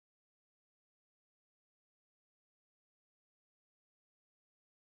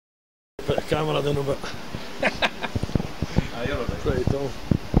grammar I don't know, but You're alright. pretty tall.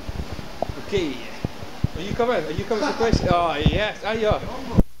 Okay. Are you coming? Are you coming for questions? Oh, yes. Ah, yeah.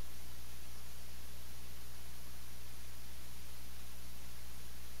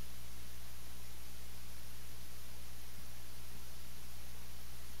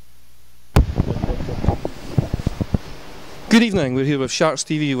 Good evening, we're here with Sharks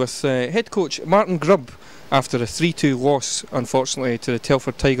TV with head coach Martin Grubb after a 3-2 loss, unfortunately, to the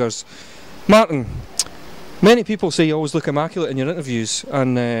Telford Tigers. Martin, many people say you always look immaculate in your interviews,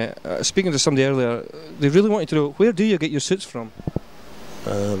 and speaking to somebody earlier, they really wanted to know, where do you get your suits from?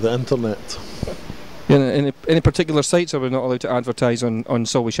 The internet. Any particular sites are we not allowed to advertise on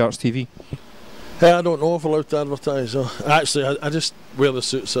Solway Sharks TV? Hey, I don't know if I'm allowed to advertise. Actually, I just wear the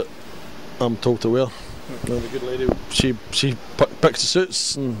suits that I'm told to wear. The good lady, she picks the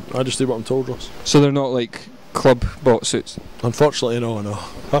suits, and I just do what I'm told, Ross. So they're not like club bought suits? Unfortunately, no.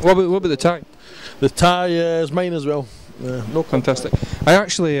 What about the tie? The tie is mine as well. No, fantastic. I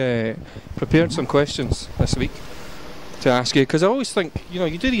actually prepared some questions this week to ask you, because I always think,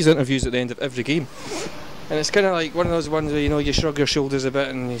 you do these interviews at the end of every game, and it's kind of like one of those ones where you shrug your shoulders a bit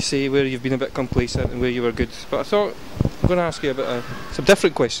and you say where you've been a bit complacent and where you were good. But I thought I'm going to ask you about some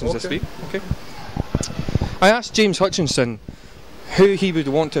different questions this week. Okay. I asked James Hutchinson who he would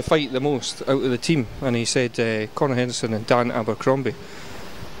want to fight the most out of the team, and he said Connor Henderson and Dan Abercrombie.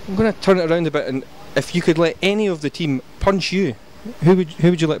 I'm going to turn it around a bit, and if you could let any of the team punch you, who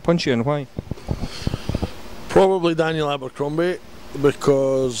would you let punch you and why? Probably Daniel Abercrombie,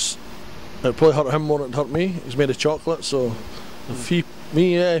 because it probably hurt him more than it hurt me. He's made of chocolate, so if he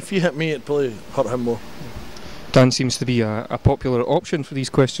hit me, it'd probably hurt him more. Dan seems to be a popular option for these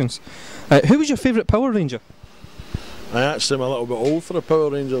questions. Who was your favourite Power Ranger? I actually am a little bit old for the Power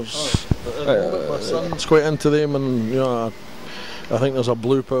Rangers. My son's quite into them, and I think there's a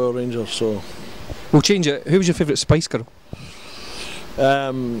blue Power Ranger, so... We'll change it. Who was your favourite Spice Girl?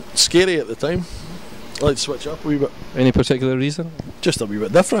 Scary at the time. I like to switch up a wee bit. Any particular reason? Just a wee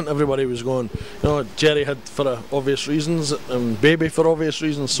bit different. Everybody was going, Jerry had for obvious reasons, and Baby for obvious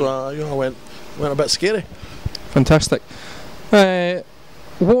reasons, so I went a bit scary. Fantastic.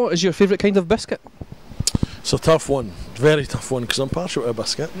 What is your favourite kind of biscuit? It's a tough one, very tough one, because I'm partial to a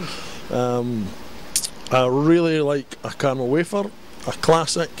biscuit. I really like a caramel wafer, a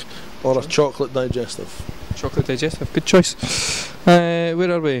classic, or a chocolate digestive. Chocolate digestive, good choice.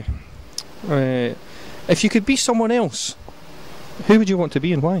 Where are we? If you could be someone else, who would you want to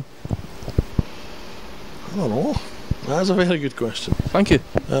be and why? I don't know. That's a very good question. Thank you.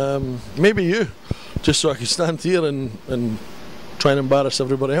 Maybe you, just so I could stand here and try and embarrass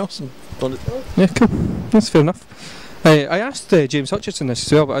everybody else. Yeah, cool. That's fair enough. I asked James Hutchinson this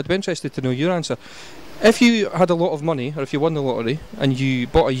as well, but I'd be interested to know your answer. If you had a lot of money, or if you won the lottery, and you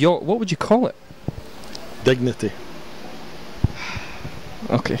bought a yacht, what would you call it? Dignity.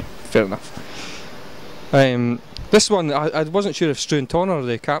 Okay, fair enough. This one, I wasn't sure if Struan Tonner,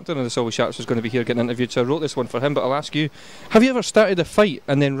 the captain of the Solway Sharks, was going to be here getting interviewed, so I wrote this one for him, but I'll ask you. Have you ever started a fight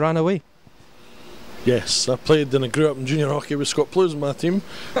and then ran away? Yes, I played and I grew up in junior hockey with Scott Blues in my team,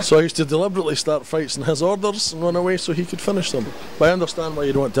 so I used to deliberately start fights in his orders and run away so he could finish them. But I understand why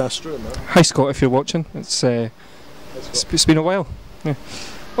you'd want to ask Struan that. Hi Scott, if you're watching, it's been a while. Yeah.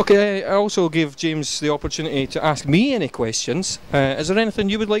 Okay, I also gave James the opportunity to ask me any questions. Is there anything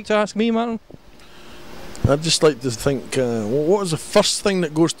you would like to ask me, Martin? I'd just like to think, what is the first thing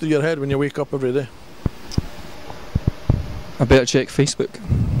that goes through your head when you wake up every day? I better check Facebook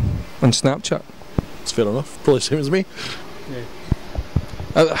and Snapchat. That's fair enough, probably the same as me.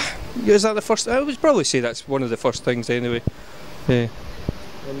 Yeah. Is that the first? I would probably say that's one of the first things anyway. Yeah.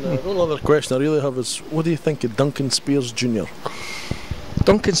 And the only other question I really have is, what do you think of Duncan Spears Jr.?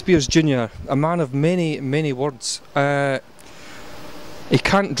 Duncan Spears Jr., a man of many, many words. He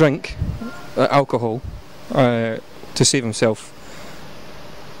can't drink alcohol to save himself.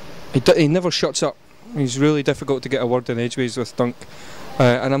 He never shuts up. He's really difficult to get a word in edgeways with Dunk.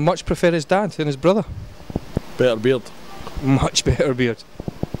 And I much prefer his dad and his brother. Better beard. Much better beard.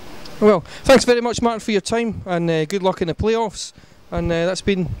 Well, thanks very much, Martin, for your time, and good luck in the playoffs. And that's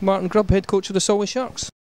been Martin Grubb, head coach of the Solway Sharks.